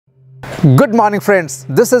Good morning friends,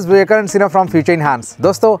 this is Vivekananda Sinha from future in hands.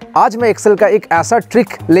 दोस्तों, आज मैं एक्सेल का एक ऐसा ट्रिक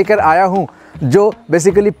लेकर आया हूं जो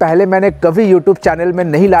बेसिकली पहले मैंने कभी यूट्यूब चैनल में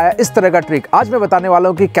नहीं लाया। इस तरह का ट्रिक आज मैं बताने वाला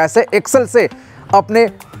हूं कि कैसे एक्सेल से अपने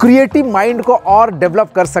क्रिएटिव माइंड को और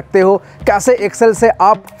डेवलप कर सकते हो, कैसे एक्सेल से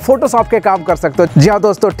आप फोटोशॉप के काम कर सकते हो। जी हाँ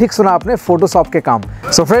दोस्तों, ठीक सुना आपने, फोटोशॉप के काम।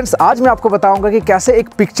 सो फ्रेंड्स, आज मैं आपको बताऊंगा कि कैसे एक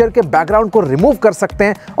पिक्चर के बैकग्राउंड को रिमूव कर सकते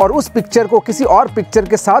हैं और उस पिक्चर को किसी और पिक्चर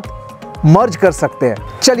के साथ मर्ज कर सकते हैं।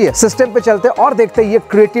 चलिए सिस्टम पे चलते हैं और देखते हैं ये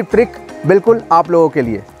क्रिएटिव ट्रिक बिल्कुल आप लोगों के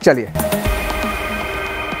लिए। चलिए,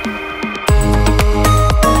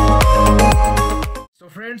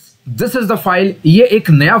 friends, this is the file. ये एक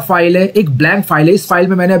नया फाइल है, एक ब्लैंक फाइल है। इस फाइल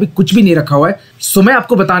में मैंने अभी कुछ भी नहीं रखा हुआ है। सो मैं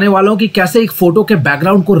आपको बताने वाला हूं कि कैसे एक फोटो के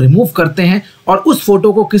बैकग्राउंड को रिमूव करते हैं और उस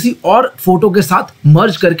फोटो को किसी और फोटो के साथ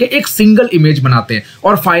मर्ज करके एक सिंगल इमेज बनाते हैं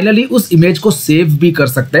और फाइनली उस इमेज को सेव भी कर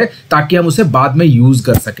सकते हैं ताकि हम उसे बाद में यूज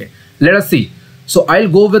कर सके। Let us see. So I'll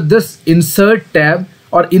go with this insert tab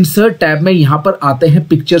और insert tab में यहाँ पर आते हैं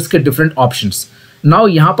पिक्चर्स के डिफरेंट ऑप्शंस। नाउ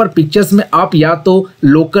यहाँ पर पिक्चर्स में आप या तो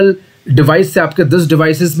लोकल डिवाइस से आपके दिस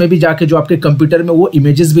डिवाइसेस में भी जाके जो आपके कंप्यूटर में वो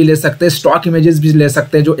इमेजेस भी ले सकते हैं, स्टॉक इमेजेस भी ले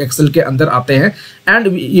सकते हैं जो एक्सेल के अंदर आते हैं, and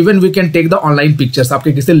even we can take the online pictures.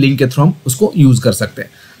 आपके किसी लिंक के थ्रू हम उसको यूज कर सकते हैं।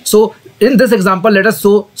 सो in this example let us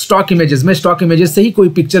show stock images. मैं स्टॉक इमेजेस से ही कोई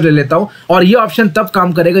पिक्चर ले लेता हूं और ये ऑप्शन तब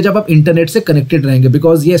काम करेगा जब आप इंटरनेट से कनेक्टेड रहेंगे,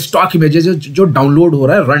 बिकॉज ये स्टॉक इमेजेस जो डाउनलोड हो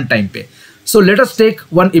रहा है रन टाइम पे। So let us take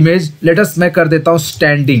one image. Let us, मैं कर देता हूं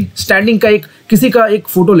स्टैंडिंग का किसी का एक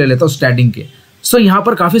फोटो ले लेता हूं स्टैंडिंग के। सो यहाँ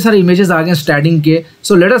पर काफी सारे इमेजेस आ गए स्टैंडिंग के।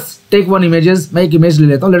 So let us take one images. मैं एक इमेज ले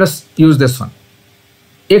लेता हूं। Let us use this one.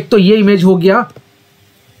 एक तो ये इमेज हो गया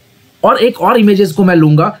और एक और इमेजेस को मैं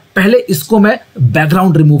लूंगा। पहले इसको मैं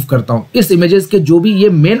बैकग्राउंड रिमूव करता हूं। इस इमेजेस के जो भी ये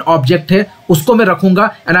मेन ऑब्जेक्ट है उसको मैं रखूंगा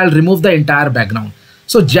and I will remove the entire background.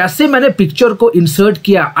 सो जैसे मैंने पिक्चर को इंसर्ट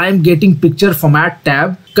किया, I am getting picture format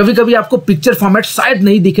tab. कभी कभी आपको पिक्चर फॉर्मेट शायद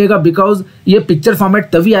नहीं दिखेगा बिकॉज ये पिक्चर फॉर्मेट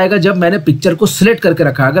तभी आएगा जब मैंने पिक्चर को सिलेक्ट करके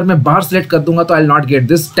रखा। अगर मैं बाहर सिलेक्ट कर दूंगा तो I will not get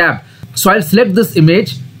this tab. So I will select this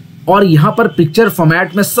image और यहां पर पिक्चर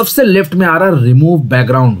फॉर्मेट में सबसे लेफ्ट में आ रहा है remove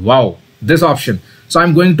background. Wow, this option. So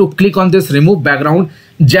I'm going to click on this remove background।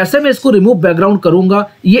 जैसे मैं इसको रिमूव बैकग्राउंड करूंगा,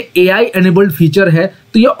 ये AI enabled फीचर है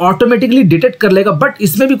तो ये ऑटोमेटिकली डिटेक्ट कर लेगा, बट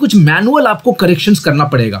इसमें भी कुछ मैनुअल आपको करेक्शंस करना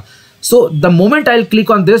पड़ेगा। So the moment I will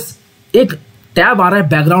click on this, एक टैब आ रहा है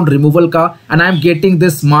बैकग्राउंड रिमूवल का and I am getting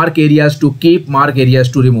this mark areas to keep, mark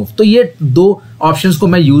areas to remove. तो ये दो ऑप्शंस को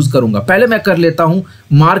मैं यूज करूंगा। पहले मैं कर लेता हूं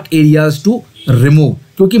मार्क एरियाज टू रिमूव,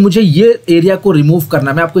 क्योंकि मुझे ये एरिया को रिमूव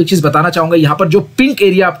करना है। मैं आपको एक चीज बताना चाहूंगा, यहाँ पर जो पिंक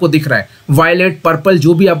एरिया आपको दिख रहा है, वायलेट, पर्पल,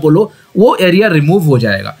 जो भी आप बोलो, वो एरिया रिमूव हो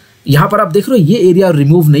जाएगा। यहाँ पर आप देख रहे हो ये एरिया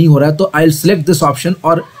रिमूव नहीं हो रहा है, तो I will select this option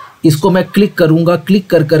और इसको मैं क्लिक करूंगा। क्लिक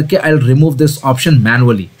कर करके I will remove this option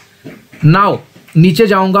manually. Now नीचे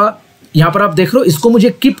जाऊंगा, यहाँ पर आप देख रहे हो इसको मुझे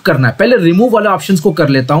कीप करना है। पहले रिमूव वाले ऑप्शंस को कर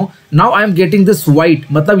लेता हूं। Now I am getting this white,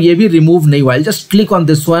 मतलब ये भी रिमूव नहीं हुआ। Just click on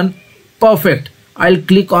this one, perfect. I will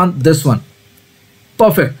click on this one,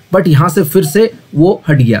 perfect. But यहां से फिर से वो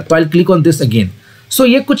हट गया, तो I will click on this again. सो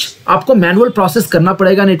ये कुछ आपको मैनुअल प्रोसेस करना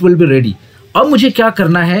पड़ेगा and it will be ready. अब मुझे क्या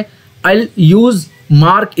करना है, I will use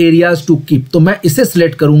mark areas to keep. तो मैं इसे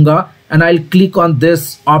सिलेक्ट करूंगा and I will click on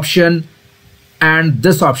this option and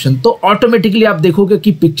this option. तो ऑटोमेटिकली आप देखोगे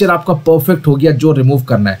कि पिक्चर आपका परफेक्ट हो गया जो रिमूव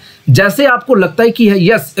करना है। जैसे आपको लगता है कि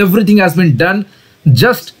yes everything has been done,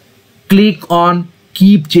 just click on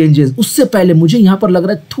keep changes. उससे पहले मुझे यहां पर लग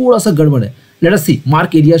रहा है थोड़ा सा गड़बड़ है। Let us C,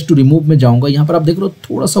 mark areas to remove में जाऊंगा। यहां पर आप देख रहे हो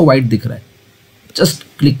थोड़ा सा व्हाइट दिख रहा है, जस्ट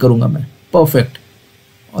क्लिक करूंगा मैं, परफेक्ट।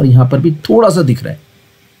 और यहां पर भी थोड़ा सा दिख रहा है,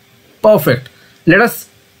 perfect. Let us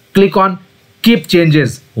click on keep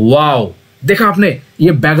changes. Wow, देखा आपने,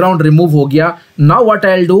 ये बैकग्राउंड रिमूव हो गया। Now what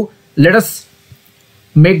I will do, let us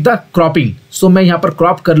make the cropping. सो मैं यहां पर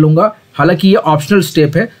क्रॉप कर लूंगा। हालांकि ये ऑप्शनल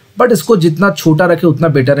स्टेप है, बट इसको जितना छोटा रखे उतना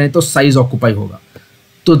बेटर है, तो साइज ऑक्यूपाई होगा।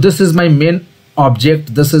 तो this is my main object,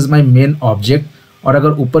 this is my main object. और अगर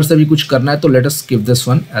ऊपर से भी कुछ करना है तो let us give this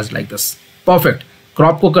one as like this, perfect.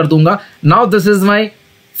 Crop को कर दूंगा। Now this is my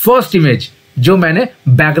first image जो मैंने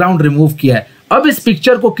बैकग्राउंड रिमूव किया है। अब इस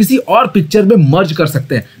पिक्चर को किसी और पिक्चर में मर्ज कर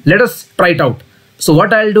सकते हैं। Let us try it out. So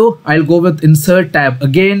what I will do, I will go with insert tab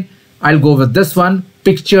again. I will go with this one,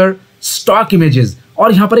 picture, stock images,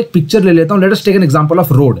 और यहां पर एक पिक्चर ले लेता हूं। Let us take an example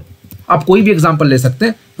of road. आप कोई भी एग्जांपल ले सकते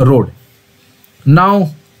हैं, road. Now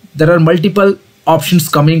there are multiple options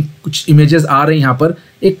coming, कुछ इमेजेस आ रहे हैं यहां पर।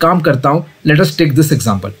 एक काम करता हूं, let us take this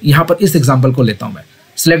example. यहां पर इस एग्जांपल को लेता हूं मैं।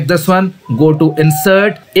 Select this one, go to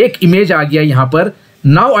insert, एक इमेज आ गया यहां पर।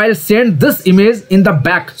 Now I will send this image in the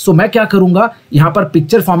back. सो मैं क्या करूंगा, यहां पर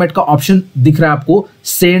पिक्चर फॉर्मेट का ऑप्शन दिख रहा है आपको,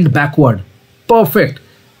 सेंड बैकवर्ड, परफेक्ट।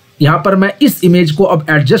 यहाँ पर मैं इस इमेज को अब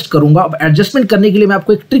एडजस्ट करूंगा। अब एडजस्टमेंट करने के लिए मैं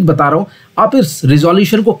आपको एक ट्रिक बता रहा हूँ। आप इस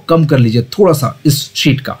रिजोल्यूशन को कम कर लीजिए थोड़ा सा इस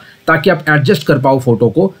शीट का, ताकि आप एडजस्ट कर पाओ फोटो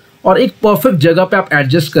को, और एक परफेक्ट जगह पे आप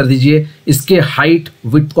एडजस्ट कर दीजिए। इसके हाइट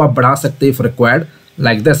विड्थ को आप बढ़ा सकते हैं if required,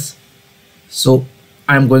 like this. So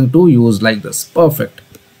I am going to use like this. Perfect.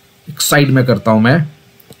 एक साइड में करता हूं मैं।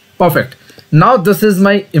 Perfect. Now this is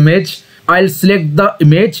my image. I will select the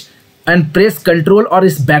image and press control, और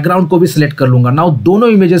इस बैकग्राउंड को भी सिलेक्ट कर लूंगा। नाउ दोनों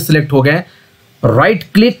इमेजेस सिलेक्ट हो गए। Right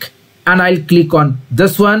click and I will click on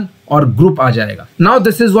this one और ग्रुप आ जाएगा। Now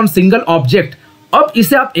this is one single object. अब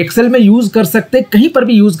इसे आप एक्सेल में यूज कर सकते हैं, कहीं पर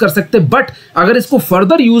भी यूज कर सकते हैं, बट अगर इसको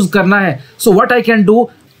फर्दर यूज करना है, so what I can do,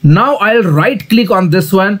 now I will write click on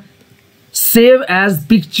this one, save as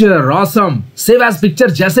picture. Awesome. Save as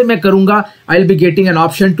picture जैसे मैं करूंगा, I will be getting an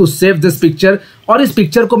option to save this picture, और इस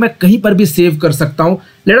picture को मैं कहीं पर भी सेव कर सकता हूं।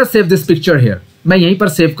 Let us save this picture here. मैं यहीं पर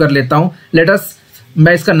सेव कर लेता हूं। लेट अस,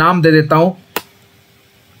 मैं इसका नाम दे देता हूं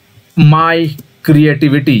my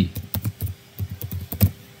creativity.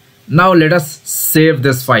 Now let us save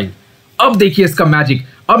this file. अब देखिए इसका मैजिक।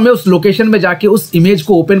 अब मैं उस लोकेशन में जाके उस इमेज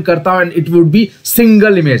को ओपन करता हूं and it would be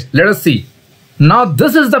single image. Let us C. Now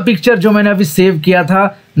this is the picture जो मैंने अभी सेव किया था।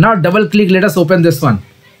 Now double click, let us open this one.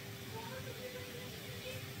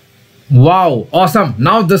 Wow, awesome.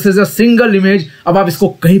 Now this is a single image. अब आप इसको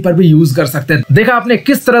कहीं पर भी यूज कर सकते हैं। देखा आपने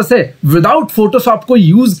किस तरह से विदाउट फोटोशॉप को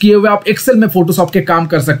यूज किए हुए आप एक्सेल में फोटोशॉप के काम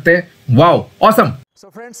कर सकते हैं। Wow, awesome. So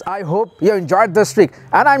friends, I hope you enjoyed this trick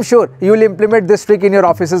and I'm sure you will implement this trick in your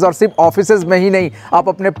offices, और सिर्फ ऑफिसेज में ही नहीं, आप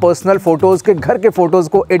अपने पर्सनल फोटोज के, घर के फोटोज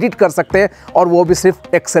को एडिट कर सकते हैं, और वो भी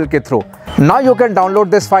सिर्फ एक्सेल के through. Now you can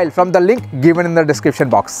download this file from the link given in the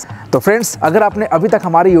description box. तो फ्रेंड्स, अगर आपने अभी तक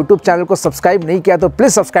हमारे YouTube चैनल को सब्सक्राइब नहीं किया तो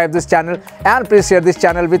please subscribe this channel and please share this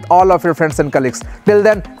channel with all of your friends and colleagues. Till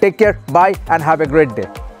then, take care, bye and have a great day.